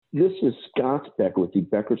This is Scott Becker with the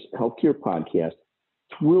Becker's Healthcare Podcast.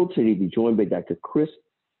 Thrilled today to be joined by Dr. Chris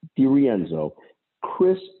DiRienzo.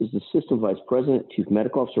 Chris is the Assistant Vice President, Chief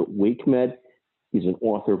Medical Officer at WakeMed. He's an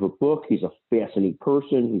author of a book. He's a fascinating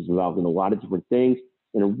person. He's involved in a lot of different things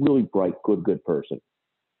and a really bright, good person.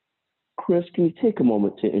 Chris, can you take a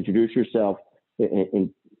moment to introduce yourself and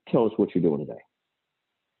tell us what you're doing today?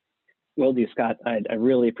 Will do, Scott. I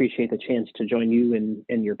really appreciate the chance to join you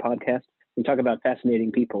in your podcast. We talk about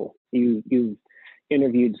fascinating people. You've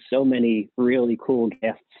interviewed so many really cool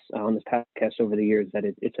guests on this podcast over the years that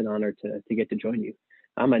it's an honor to get to join you.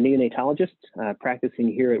 I'm a neonatologist practicing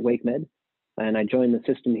here at WakeMed, and I joined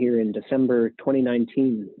the system here in December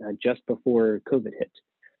 2019, just before COVID hit.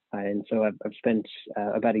 And so I've spent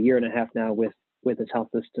about a year and a half now with this health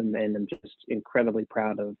system, and I'm just incredibly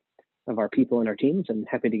proud of our people and our teams, and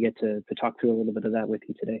happy to get to talk through a little bit of that with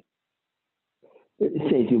you today.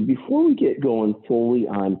 Thank you. Before we get going fully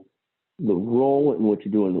on the role and what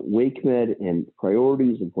you're doing at WakeMed and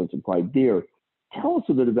priorities and points of pride there, tell us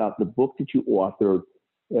a bit about the book that you authored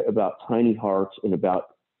about tiny hearts and about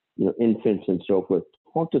infants and so forth.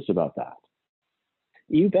 Talk to us about that.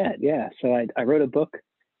 You bet. Yeah. So I wrote a book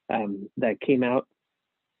that came out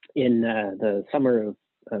in the summer of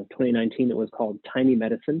 2019. It was called Tiny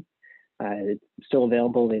Medicine. It's still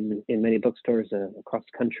available in many bookstores across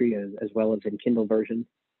the country, as well as in Kindle version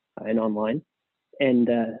and online. And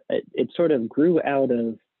it sort of grew out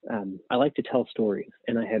of, I like to tell stories.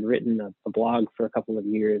 And I had written a blog for a couple of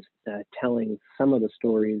years telling some of the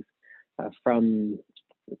stories from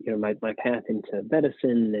my path into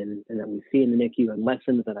medicine and that we see in the NICU, and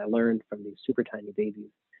lessons that I learned from these super tiny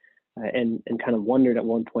babies. And kind of wondered at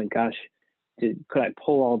one point, gosh, could I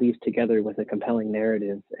pull all these together with a compelling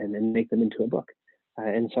narrative and then make them into a book?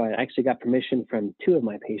 And so I actually got permission from two of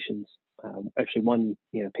my patients, actually one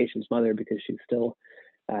patient's mother, because she's still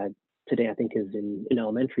today I think is in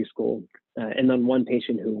elementary school, and then one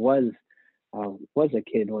patient who was a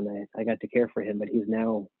kid when I got to care for him, but he's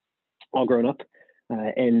now all grown up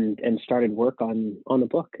and started work on the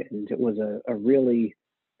book. And it was a really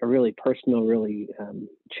personal, really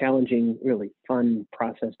challenging, really fun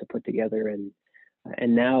process to put together.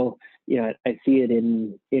 And now, I see it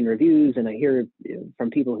in reviews, and I hear from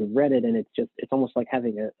people who've read it, and it's almost like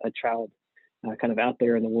having a child kind of out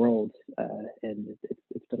there in the world, and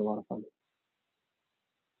it's been a lot of fun.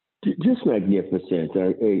 Just magnificent.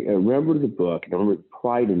 I remember the book, and I remember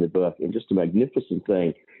pride in the book, and just a magnificent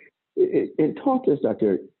thing. And talk to us,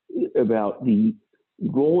 Doctor, about the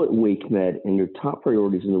role at WakeMed and your top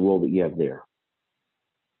priorities in the role that you have there.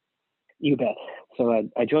 You bet. So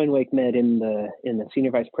I joined WakeMed in the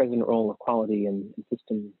Senior Vice President role of Quality and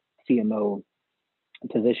System CMO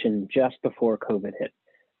position just before COVID hit.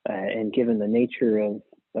 And given the nature of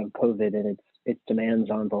COVID and its demands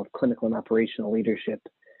on both clinical and operational leadership,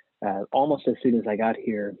 almost as soon as I got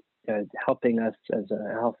here, helping us as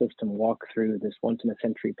a health system walk through this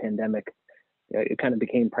once-in-a-century pandemic, it kind of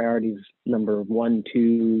became priorities number 1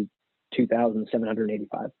 to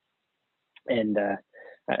 2,785. And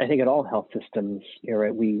I think at all health systems,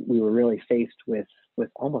 we were really faced with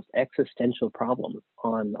almost existential problems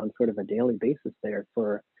on sort of a daily basis there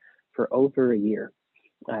for over a year.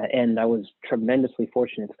 And I was tremendously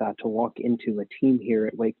fortunate, Scott, to walk into a team here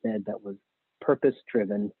at WakeMed that was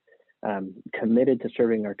purpose-driven, committed to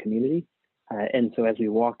serving our community. And so as we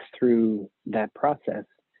walked through that process,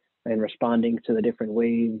 and responding to the different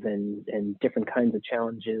waves and different kinds of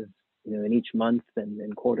challenges, in each month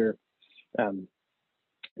and quarter,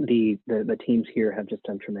 the teams here have just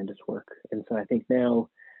done tremendous work. And so I think now,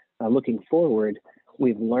 looking forward,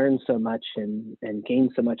 we've learned so much and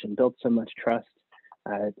gained so much and built so much trust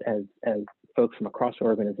as folks from across our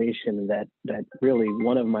organization that really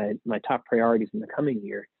one of my top priorities in the coming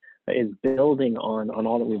year is building on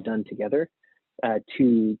all that we've done together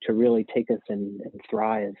to really take us and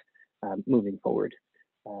thrive moving forward.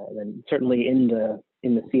 And certainly in the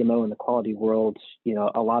CMO and the quality world,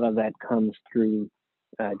 a lot of that comes through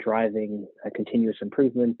driving a continuous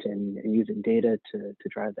improvement and using data to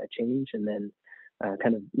drive that change, and then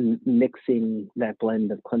kind of mixing that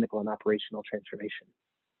blend of clinical and operational transformation.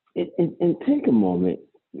 And take a moment,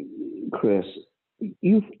 Chris.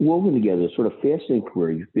 You've woven together a sort of fascinating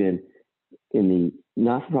career. You've been in the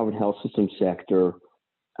not-for-profit health system sector.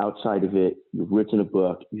 Outside of it, you've written a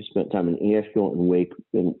book. You spent time in Asheville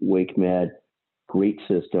and WakeMed, great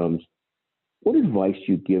systems. What advice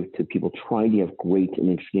do you give to people trying to have great and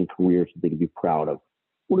interesting careers that they can be proud of?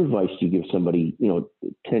 What advice do you give somebody,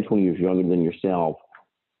 10, 20 years younger than yourself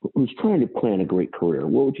who's trying to plan a great career?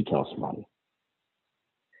 What would you tell somebody?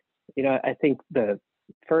 I think the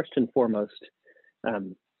first and foremost,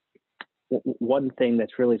 one thing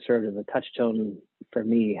that's really served as a touchstone for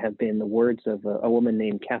me have been the words of a woman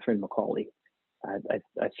named Catherine McCauley.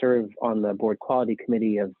 I serve on the board quality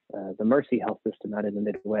committee of the Mercy Health System out in the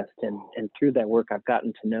Midwest, and through that work, I've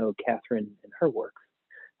gotten to know Catherine and her work.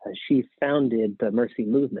 She founded the Mercy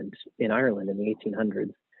movement in Ireland in the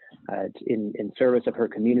 1800s in service of her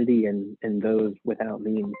community and those without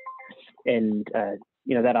means. And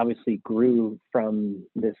that obviously grew from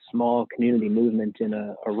this small community movement in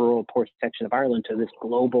a rural poor section of Ireland to this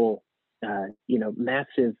global,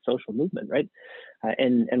 massive social movement, right?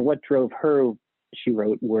 And what drove her, she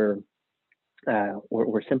wrote, were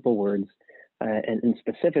simple words, and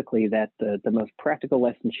specifically that the most practical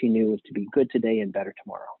lesson she knew was to be good today and better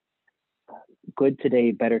tomorrow. Good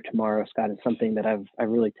today, better tomorrow, Scott, is something that I've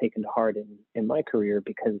really taken to heart in my career,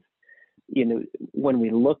 because when we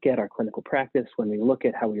look at our clinical practice, when we look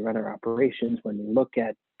at how we run our operations, when we look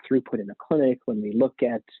at throughput in a clinic, when we look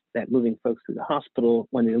at that moving folks through the hospital,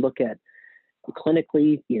 when we look at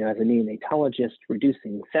clinically, as a neonatologist,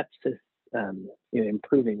 reducing sepsis,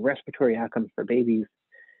 improving respiratory outcomes for babies,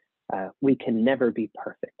 we can never be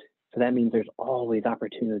perfect. So that means there's always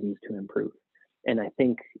opportunities to improve. And I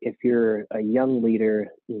think if you're a young leader,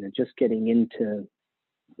 just getting into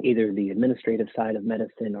either the administrative side of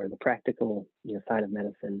medicine or the practical side of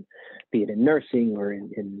medicine, be it in nursing or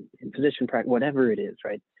in physician practice, whatever it is,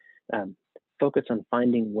 right? Focus on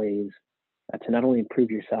finding ways to not only improve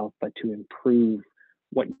yourself, but to improve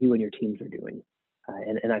what you and your teams are doing.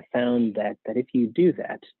 And I found that if you do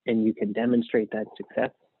that and you can demonstrate that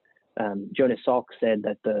success, Jonas Salk said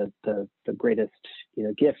that the greatest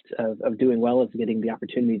gift of doing well is getting the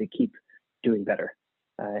opportunity to keep doing better.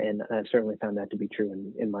 And I've certainly found that to be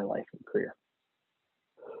true in my life and career.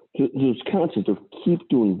 This concept of keep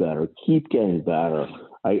doing better, keep getting better.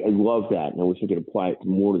 I love that, and I wish I could apply it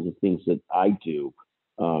more to the things that I do.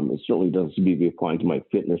 It certainly doesn't seem to be applying to my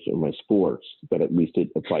fitness or my sports, but at least it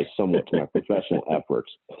applies somewhat to my professional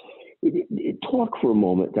efforts. Talk for a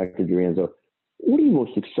moment, Dr. D'Arienzo. What are you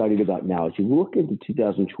most excited about now as you look into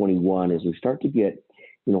 2021, as we start to get,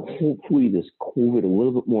 hopefully this COVID a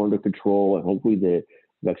little bit more under control, and hopefully the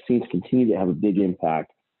vaccines continue to have a big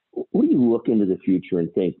impact? What do you look into the future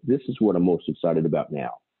and think, this is what I'm most excited about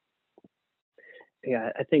now? Yeah,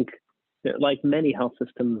 I think like many health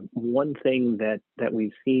systems, one thing that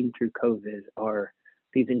we've seen through COVID are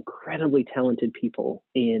these incredibly talented people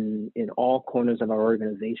in all corners of our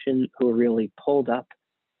organization who are really pulled up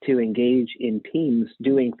to engage in teams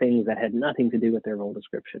doing things that had nothing to do with their role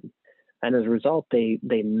description. And as a result, they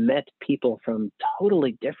met people from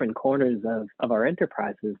totally different corners of our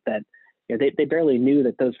enterprises that they barely knew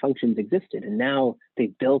that those functions existed. And now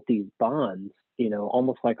they built these bonds,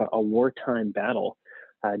 almost like a wartime battle,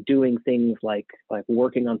 doing things like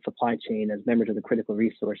working on supply chain as members of the critical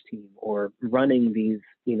resource team, or running these,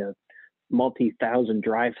 multi-thousand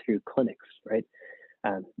drive-through clinics, right?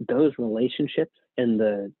 Those relationships and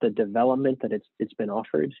the development that it's been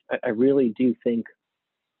offered, I really do think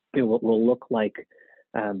will look like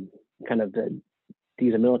kind of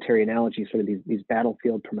these military analogies, sort of these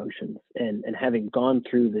battlefield promotions, and having gone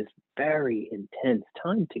through this very intense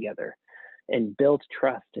time together and built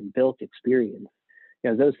trust and built experience.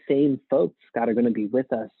 Those same folks, Scott, are going to be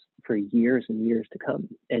with us for years and years to come,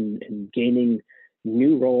 and gaining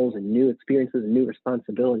new roles and new experiences and new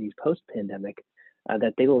responsibilities post-pandemic,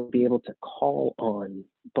 that they will be able to call on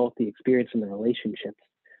both the experience and the relationships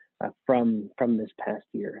from this past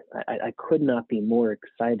year. I could not be more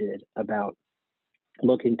excited about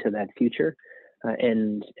looking to that future,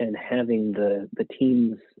 and having the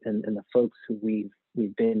teams and the folks who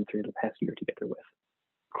we've been through the past year together with.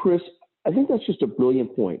 Chris, I think that's just a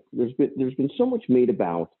brilliant point. There's been so much made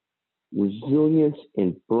about resilience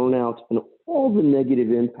and burnout and all the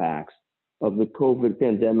negative impacts of the COVID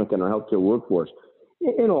pandemic on our healthcare workforce,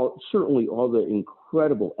 and certainly all the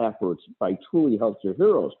incredible efforts by truly healthcare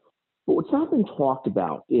heroes. But what's not been talked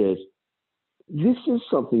about is this is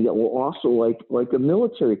something that will also, like a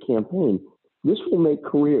military campaign, this will make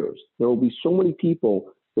careers. There will be so many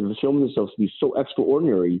people that have shown themselves to be so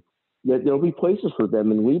extraordinary that there'll be places for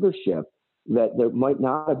them in leadership that there might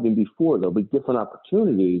not have been before. There'll be different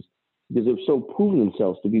opportunities because they've so proven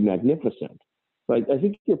themselves to be magnificent. But I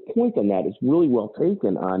think your point on that is really well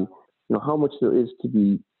taken on how much there is to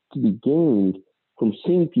be gained from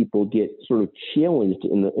seeing people get sort of challenged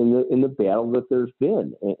in the battle that there's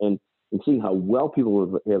been, and seeing how well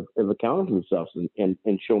people have accounted for themselves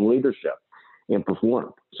and shown leadership and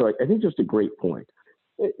performed. So I think just a great point.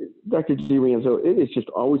 Dr. D'Arienzo, it is just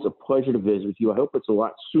always a pleasure to visit with you. I hope it's a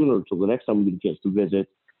lot sooner until the next time we get a chance to visit,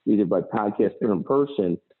 either by podcast or in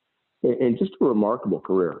person. and just a remarkable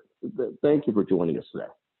career. Thank you for joining us today.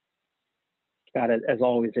 Got it. As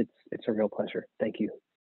always, it's a real pleasure. Thank you.